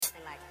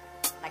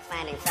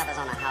finding feathers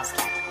on a house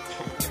cat.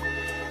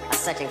 I'm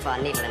searching for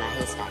a needle in a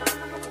haystack.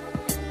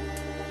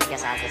 I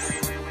guess I'll just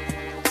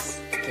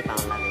keep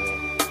on loving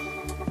you.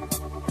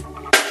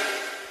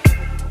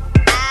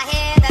 I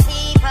hear the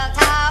people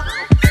talk,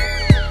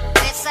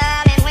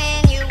 whistling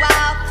when you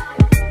walk.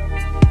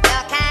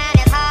 Your kind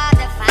is hard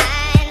to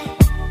find.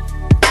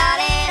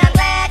 Darling, I'm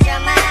glad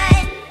you're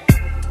mine.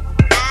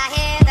 I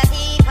hear the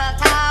people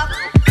talk,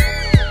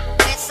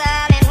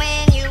 whistling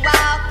when you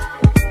walk.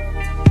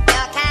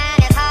 Your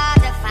kind is hard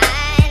to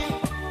find.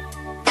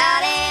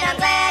 Darling, I'm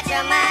glad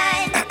you're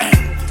mine.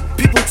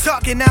 People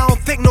talking, I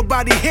don't think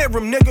nobody hear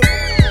them, nigga.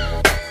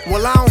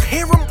 Well, I don't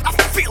hear them, I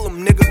feel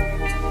them, nigga.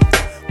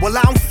 Well,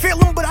 I don't feel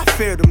them, but I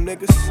fear them,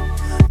 niggas.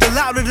 The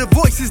louder the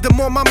voices, the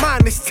more my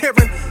mind is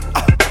tearing.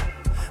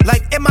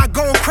 Like, am I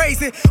going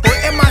crazy, or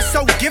am I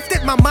so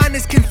gifted? My mind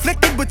is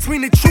conflicted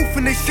between the truth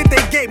and the shit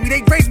they gave me.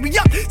 They raised me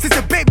up since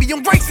a baby,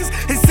 I'm racist.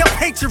 And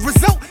self-hatred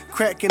result,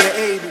 crack in the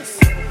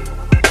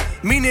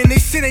 80s. Meaning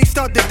this shit ain't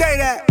start the day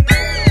that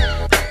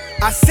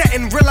I sat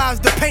and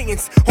realized the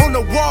paintings on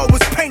the wall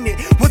was painted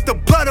with the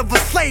blood of a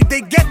slave. They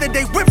gathered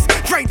their whips,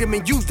 drained them,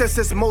 and used us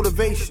as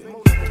motivation.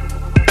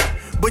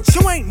 But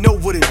you ain't know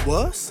what it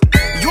was.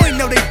 You ain't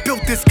know they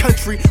built this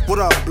country with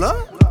our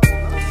blood.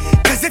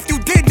 Cause if you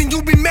did, then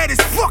you be mad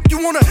as fuck.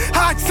 You wanna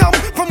hide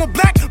something from a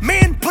black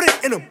man, put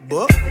it in a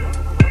book.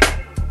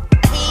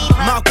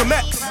 Malcolm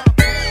X.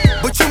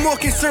 But you more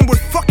concerned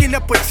with fucking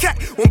up a check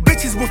when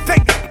bitches with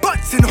fake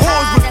butts and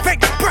whores with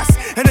fake breasts.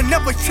 And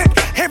another chick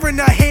hair in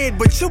her head,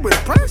 but you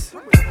impressed?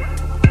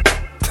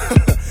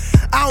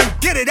 I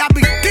don't get it, I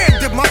be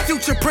damned if my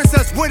future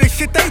princess wear the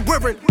shit they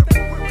wearing.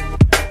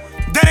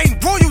 That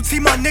ain't royalty,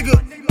 my nigga.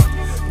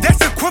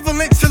 That's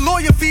equivalent to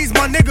lawyer fees,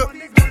 my nigga.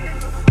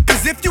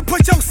 Cause if you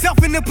put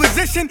yourself in a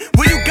position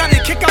where you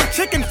gotta kick out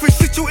chicken for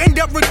shit you end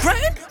up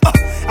regretting,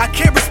 I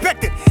can't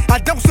respect it. I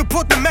don't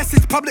support the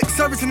message. Public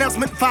service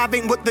announcement 5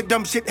 ain't what the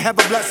dumb shit. Have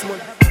a blessed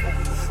one.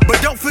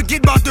 But don't forget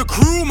about the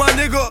crew, my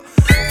nigga.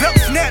 Belt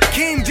Snap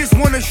King just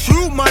wanna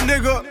shoot, my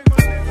nigga.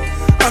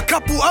 A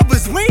couple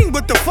others lean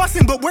with the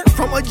fussing, but we're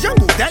from a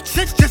jungle. That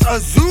shit's just a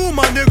zoo,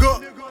 my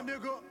nigga.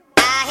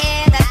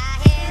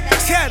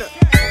 Chatter.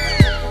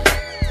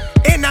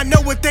 And I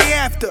know what they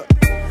after.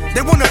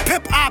 They wanna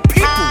pimp our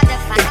people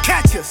and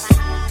catch us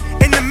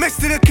in the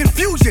midst of the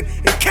confusion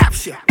and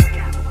capture.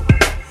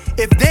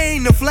 If they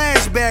ain't a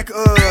flashback,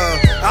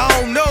 I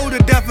don't know the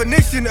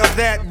definition of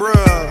that,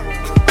 bruh.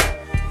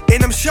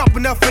 And I'm sharp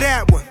enough for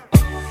that one.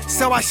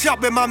 So I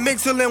sharpen my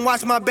mental and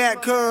watch my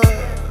back, cuz.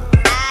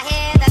 I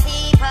hear the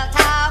people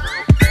talk,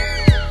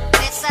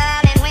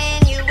 whistling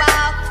when you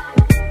walk.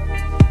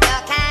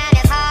 Your kind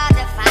is hard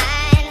to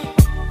find.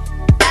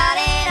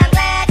 Darling, I'm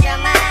glad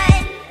you're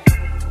mine.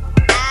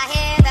 I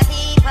hear the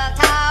people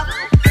talk,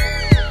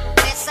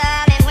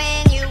 whistling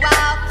when you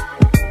walk.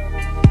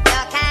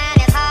 Your kind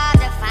is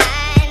hard to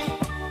find.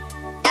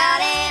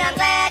 Darling, I'm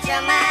glad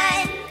you're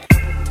mine.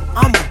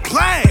 I'm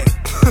glad.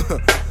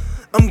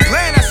 I'm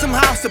glad I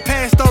somehow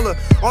surpassed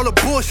all the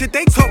bullshit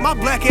they taught my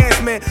black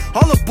ass, man.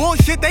 All the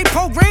bullshit they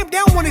programmed. They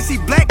don't wanna see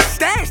black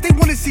stash, they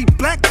wanna see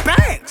black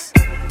bags.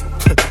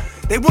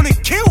 They wanna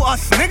kill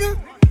us, nigga.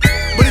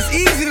 But it's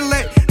easy to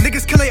let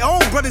niggas kill their own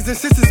brothers and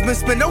sisters, but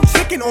spend no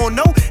chicken on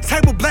no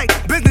type of black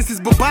businesses,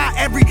 but buy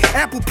every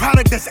Apple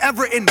product that's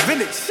ever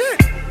invented.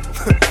 Shit.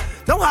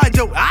 Don't hide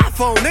your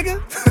iPhone,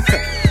 nigga.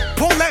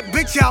 Pull that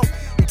bitch out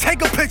and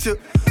take a picture.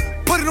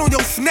 Put it on your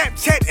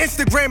Snapchat,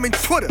 Instagram, and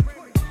Twitter.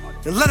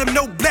 And let them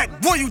know black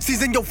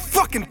royalties in your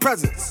fucking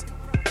presence.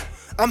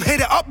 I'm here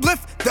to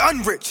uplift the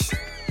unrich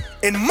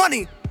and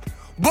money,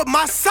 but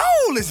my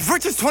soul is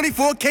rich as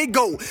 24K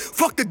gold.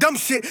 Fuck the dumb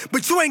shit,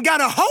 but you ain't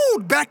gotta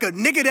hold back a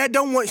nigga that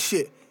don't want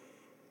shit.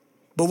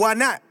 But why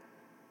not?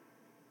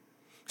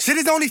 Shit,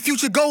 his only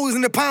future goal is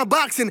in the pound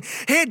box, and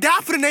he'd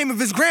die for the name of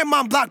his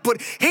grandmom block, but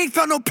he ain't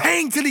felt no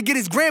pain till he get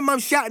his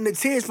grandmom shot and the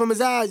tears from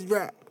his eyes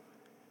drop.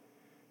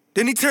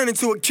 Then he turned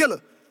into a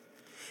killer.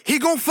 He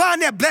gon'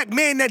 find that black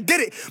man that did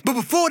it. But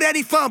before that,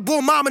 he found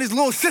Bull Mom and his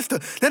little sister.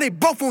 Now they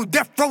both on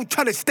death row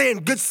trying to stay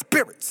in good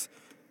spirits.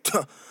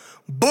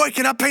 Boy,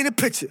 can I paint a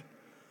picture.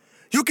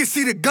 You can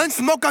see the gun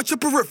smoke out your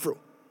peripheral.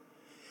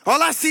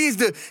 All I see is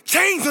the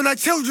chains on our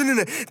children and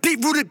the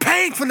deep-rooted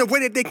pain from the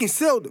way that they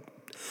concealed them.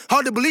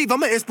 Hard to believe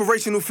I'm an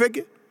inspirational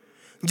figure.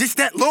 Just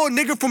that little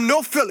nigga from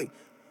North Philly.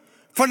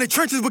 From the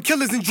trenches with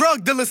killers and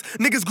drug dealers.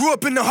 Niggas grew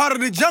up in the heart of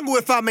the jungle,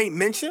 if I may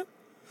mention.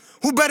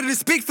 Who better to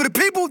speak for the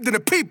people than the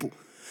people?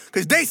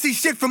 Cause they see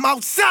shit from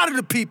outside of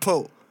the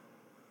peephole.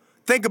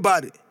 Think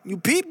about it. You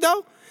peep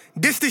though?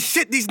 This the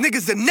shit these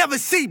niggas will never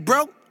see,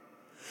 bro.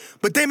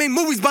 But they make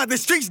movies about the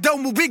streets though,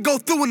 when we go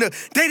through in the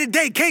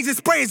day-to-day. Cajun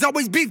spray is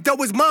always beef though.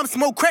 His mom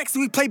smoke crack, so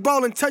we play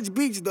ball and touch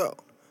beach though.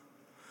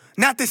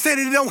 Not to say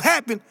that it don't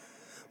happen,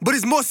 but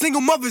it's more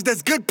single mothers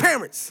that's good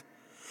parents.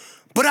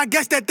 But I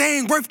guess that they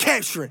ain't worth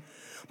capturing.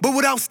 But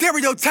without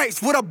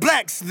stereotypes, what are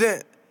blacks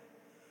then?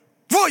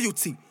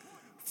 Royalty.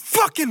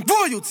 Fucking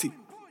royalty.